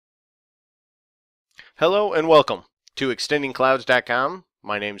Hello and welcome to extendingclouds.com.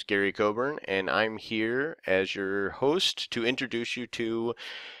 My name's Gary Coburn, and I'm here as your host to introduce you to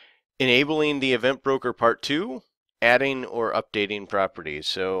enabling the Event Broker Part 2, adding or updating properties.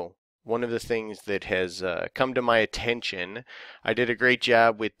 So one of the things that has come to my attention, I did a great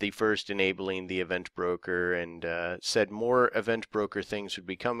job with the first enabling the Event Broker and said more Event Broker things would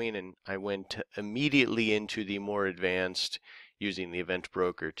be coming, and I went immediately into the more advanced using the Event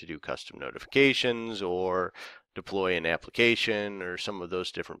Broker to do custom notifications or deploy an application or some of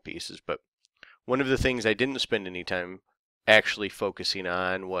those different pieces. But one of the things I didn't spend any time actually focusing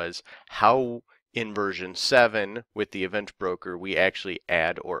on was how in version 7 with the Event Broker we actually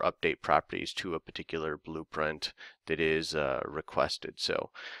add or update properties to a particular blueprint that is requested. So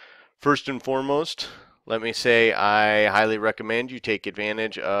first and foremost, let me say I highly recommend you take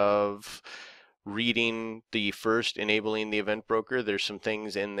advantage of reading the first enabling the Event Broker. There's some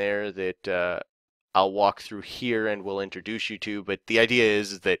things in there that I'll walk through here and we'll introduce you to, but the idea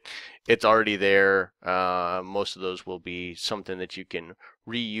is that it's already there. Most of those will be something that you can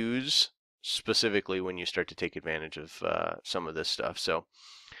reuse specifically when you start to take advantage of some of this stuff. So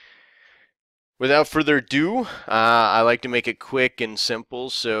without further ado, I like to make it quick and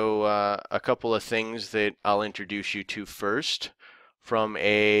simple. So a couple of things that I'll introduce you to first from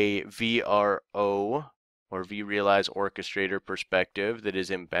a VRO or vRealize orchestrator perspective that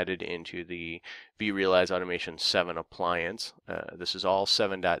is embedded into the vRealize Automation 7 appliance. This is all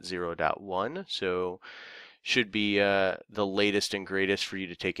 7.0.1, so should be the latest and greatest for you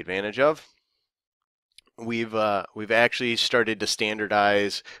to take advantage of. We've actually started to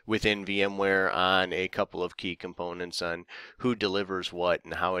standardize within VMware on a couple of key components on who delivers what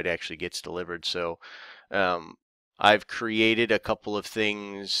and how it actually gets delivered. So I've created a couple of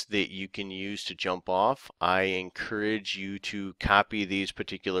things that you can use to jump off. I encourage you to copy these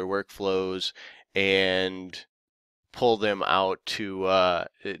particular workflows and pull them out to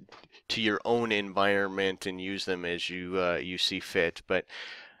your own environment and use them as you see fit. But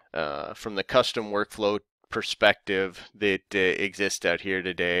from the custom workflow perspective that exists out here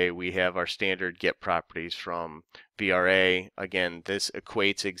today, we have our standard get properties from VRA. Again, this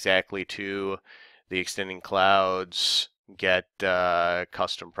equates exactly to the extending clouds get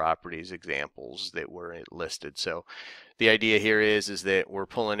custom properties examples that were listed. So the idea here is that we're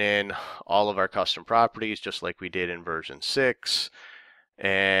pulling in all of our custom properties just like we did in version 6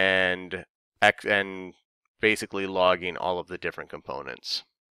 and basically logging all of the different components.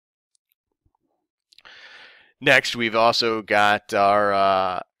 Next, we've also got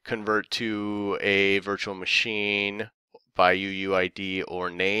our convert to a virtual machine by UUID or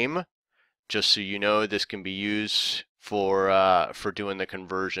name. Just so you know, this can be used for doing the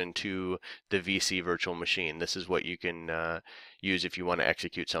conversion to the VC virtual machine. This is what you can use if you want to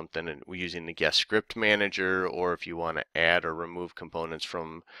execute something using the guest script manager, or if you want to add or remove components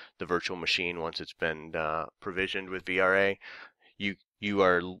from the virtual machine once it's been provisioned with VRA. You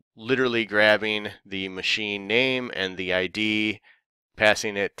are literally grabbing the machine name and the ID,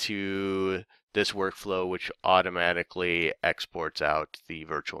 passing it to this workflow, which automatically exports out the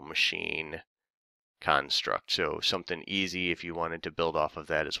virtual machine construct. So something easy if you wanted to build off of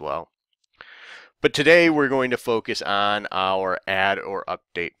that as well. But today we're going to focus on our add or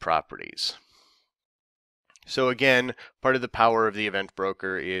update properties. So again, part of the power of the Event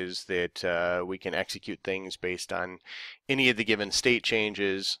Broker is that we can execute things based on any of the given state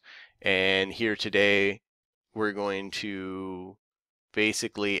changes. And here today, we're going to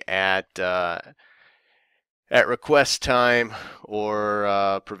basically at request time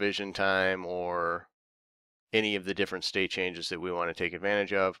or provision time or any of the different state changes that we want to take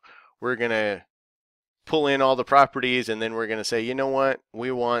advantage of, we're going to pull in all the properties, and then we're going to say, you know what, we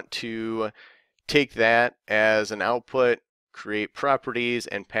want to take that as an output, create properties,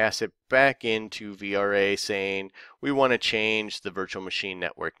 and pass it back into VRA saying we want to change the virtual machine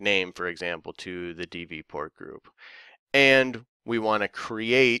network name, for example, to the DV port group. And we want to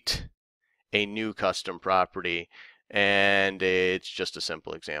create a new custom property, and it's just a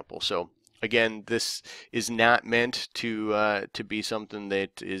simple example. So again, this is not meant to be something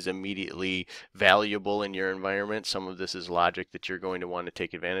that is immediately valuable in your environment. Some of this is logic that you're going to want to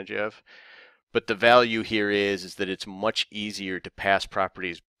take advantage of. But the value here is that it's much easier to pass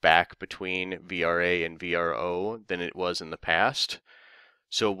properties back between VRA and VRO than it was in the past.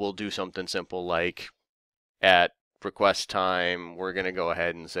 So we'll do something simple like at request time, we're going to go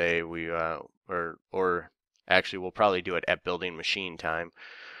ahead and say or actually we'll probably do it at building machine time.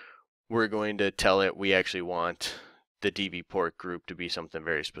 We're going to tell it we actually want the DV port group to be something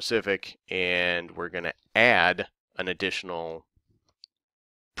very specific, and we're going to add an additional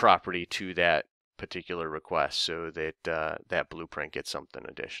property to that particular request so that that blueprint gets something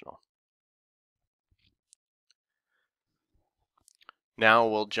additional. Now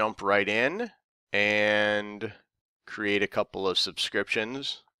we'll jump right in and create a couple of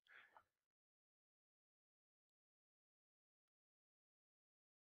subscriptions.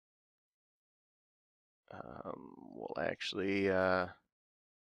 We'll actually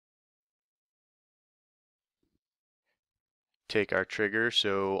take our trigger.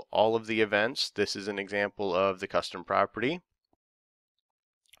 So all of the events, this is an example of the custom property.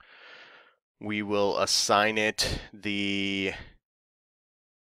 We will assign it the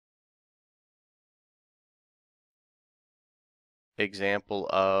example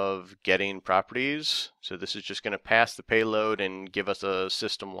of getting properties. So this is just going to pass the payload and give us a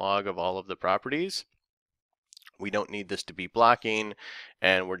system log of all of the properties. We don't need this to be blocking,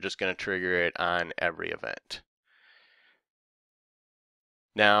 and we're just going to trigger it on every event.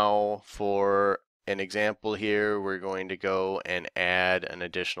 Now for an example here, we're going to go and add an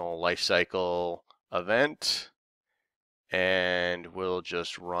additional lifecycle event, and we'll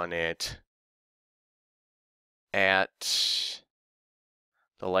just run it at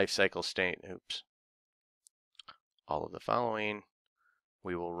the lifecycle state. Oops. All of the following.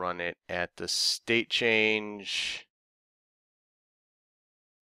 We will run it at the state change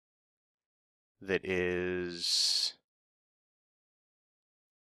that is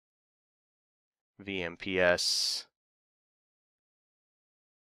VMPS.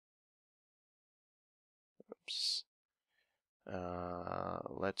 Oops.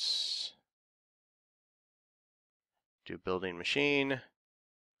 Let's do building machine.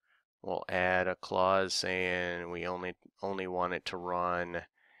 We'll add a clause saying we only want it to run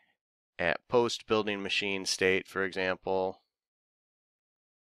at post building machine state, for example.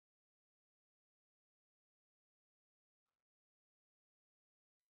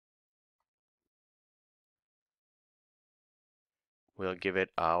 We'll give it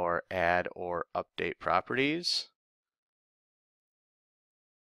our add or update properties.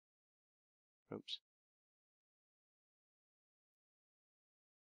 Oops.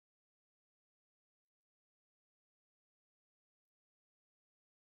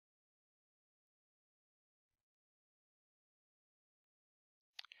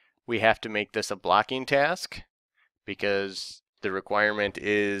 We have to make this a blocking task because the requirement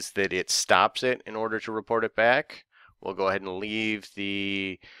is that it stops it in order to report it back. We'll go ahead and leave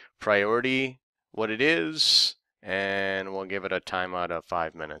the priority what it is, and we'll give it a timeout of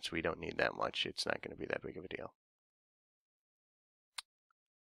 5 minutes. We don't need that much. It's not going to be that big of a deal.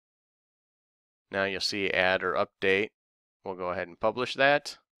 Now you'll see add or update. We'll go ahead and publish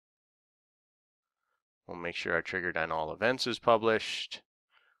that. We'll make sure our triggered on all events is published.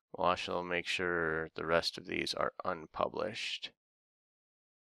 We'll also make sure the rest of these are unpublished.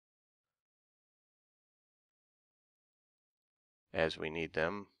 As we need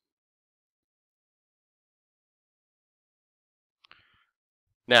them.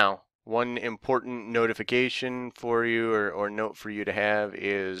 Now, one important notification for you or note for you to have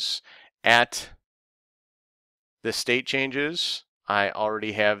is at the state changes, I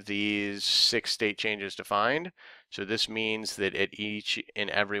already have these 6 state changes defined. So this means that at each and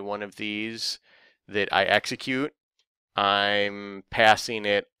every one of these that I execute, I'm passing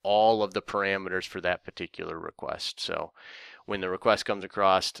it all of the parameters for that particular request. So when the request comes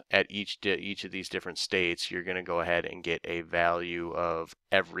across at each of these different states, you're going to go ahead and get a value of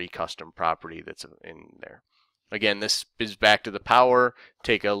every custom property that's in there. Again, this is back to the power.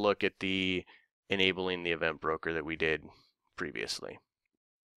 Take a look at the enabling the event broker that we did previously.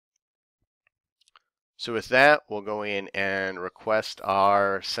 So with that, we'll go in and request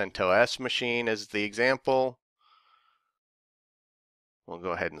our CentOS machine as the example. We'll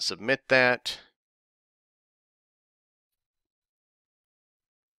go ahead and submit that.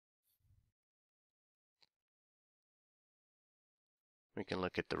 We can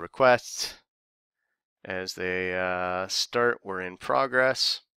look at the requests. As they start, we're in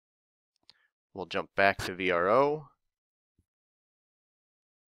progress. We'll jump back to VRO.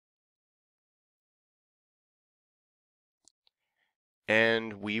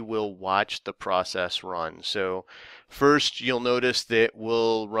 And we will watch the process run. So first, you'll notice that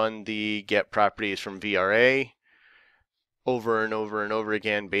we'll run the get properties from VRA over and over and over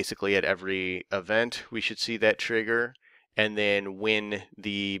again, basically at every event. We should see that trigger. And then when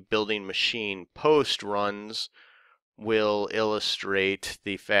the building machine post runs, we'll illustrate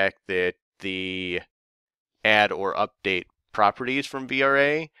the fact that the add or update properties from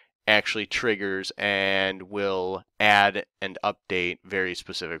VRA actually triggers and will add and update very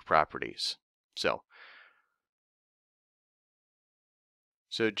specific properties. So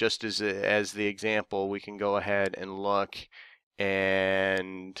So just as the example, we can go ahead and look,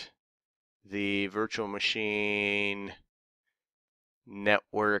 and the virtual machine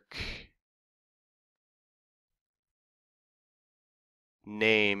network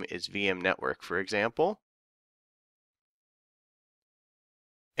name is VM network, for example.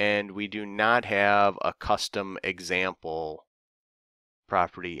 And we do not have a custom example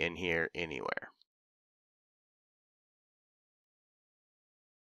property in here anywhere.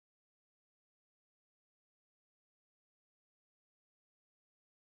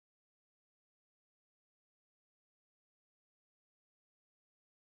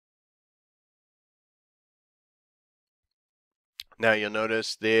 Now you'll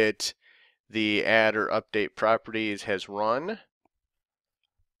notice that the add or update properties has run,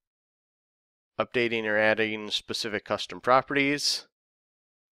 updating or adding specific custom properties.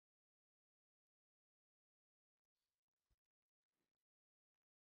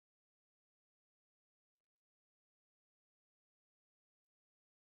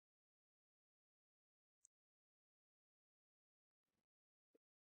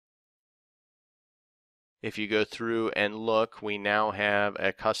 If you go through and look, we now have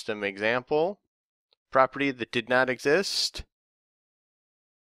a custom example property that did not exist.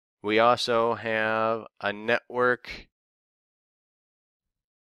 We also have a network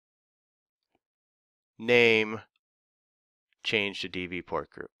name changed to DV port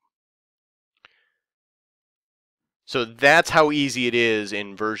group. So that's how easy it is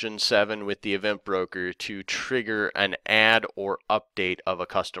in version 7 with the event broker to trigger an add or update of a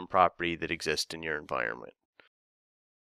custom property that exists in your environment.